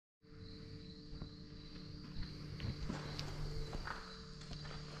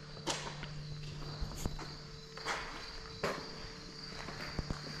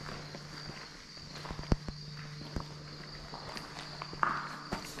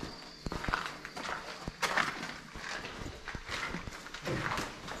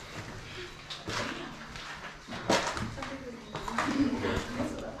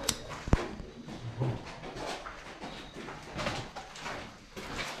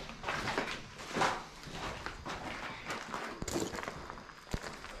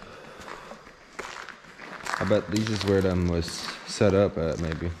I bet these is where them was set up at,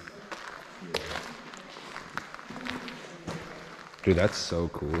 maybe. Dude, that's so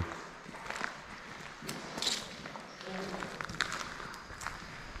cool.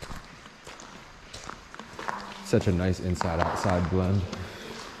 Such a nice inside-outside blend.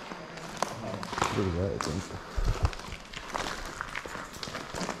 Look at that, it's inside.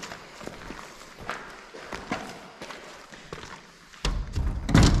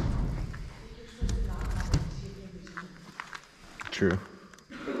 True.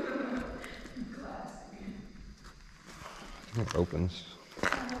 It opens.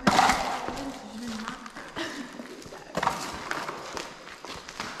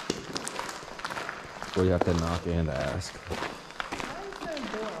 Well, you have to knock and ask.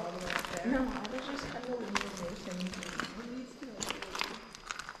 No, there's just kind of illumination.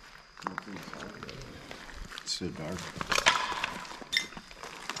 It's so dark.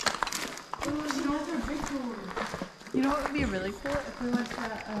 You know what would be really cool if we went to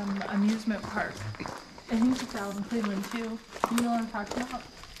that amusement park? I think it's out in Cleveland too. You know what I'm talking about?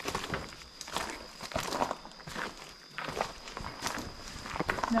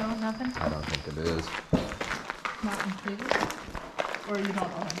 No, nothing? I don't think it is. Not in Cleveland? Or you don't know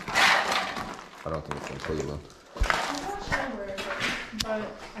what I'm talking I don't think it's in Cleveland. about? I'm not sure where it is, but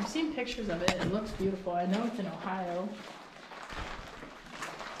I've seen pictures of it. It looks beautiful. I know it's in Ohio.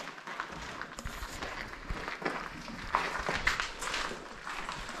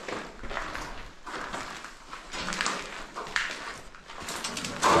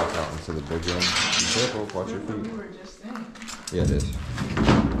 Back out into the big room. Be careful, watch your We feet. were just saying. Yeah, it is.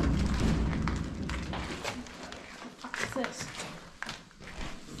 What's this?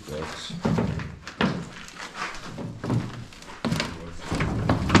 Yes.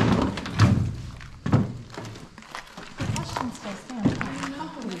 The question still stands. I know.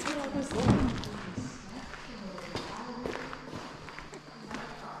 That's what I was looking.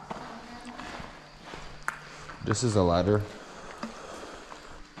 This is a ladder.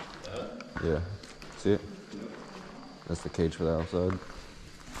 Yeah. See it? That's the cage for the outside.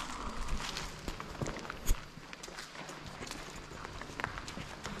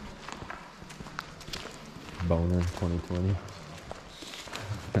 Boner 2020.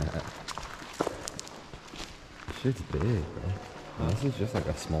 Shit's big, bro. And this is just like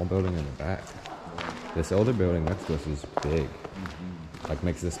a small building in the back. This older building next to us is big. Like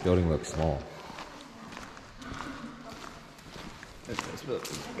makes this building look small. This building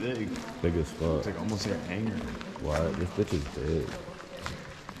is big. Big as fuck. It's like almost like a hangar. What? This bitch is big.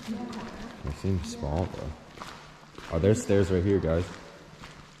 It seems small though. Oh, there's stairs right here, guys.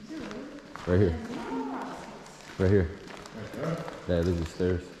 Right here. Right here. Yeah, there's the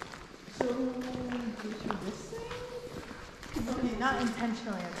stairs. So, this thing? Okay, not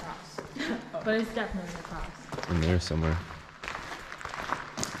intentionally across, but it's definitely across. In there somewhere.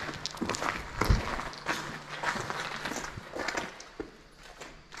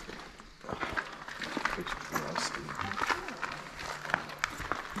 It's rusty.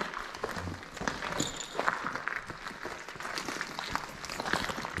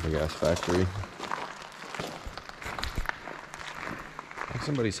 Big ass factory. I think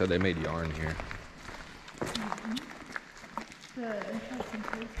somebody said they made yarn here. The interesting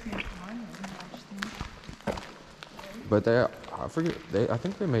place to make wine actually. But they, I forget, I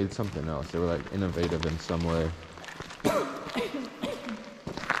think they made something else. They were like innovative in some way.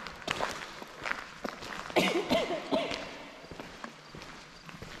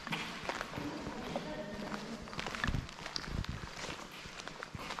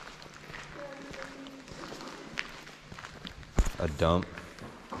 A dump.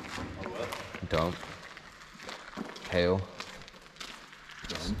 Dump. Hail.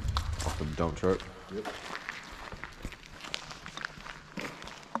 Off the dump truck. Yep.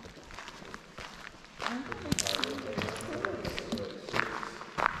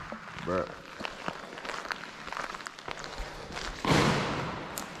 Bruh.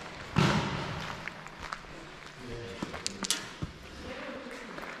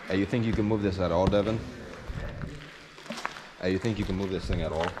 Hey, you think you can move this at all, Devin? Hey, you think you can move this thing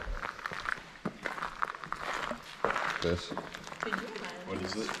at all? This? What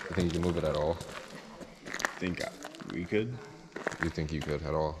is it? You think you can move it at all? Think we could? You think you could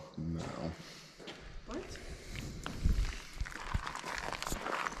at all? No. What?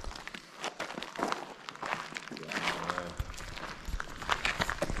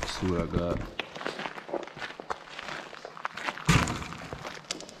 Let's see what I got.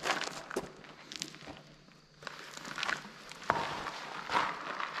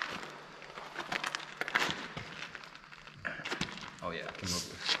 Oh yeah, I can move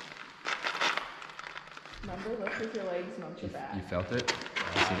it. Not Remember, lift with your legs, not your back. You felt it?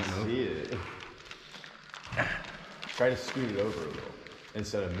 I see it. Try to scoot it over a little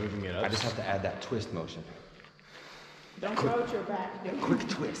instead of moving it up. I just have to add that twist motion. Don't throw out your back. Dude. Quick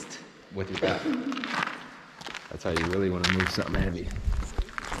twist with your back. That's how you really want to move something heavy.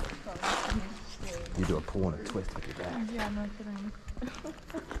 You do a pull and a twist with your back. Yeah, no kidding.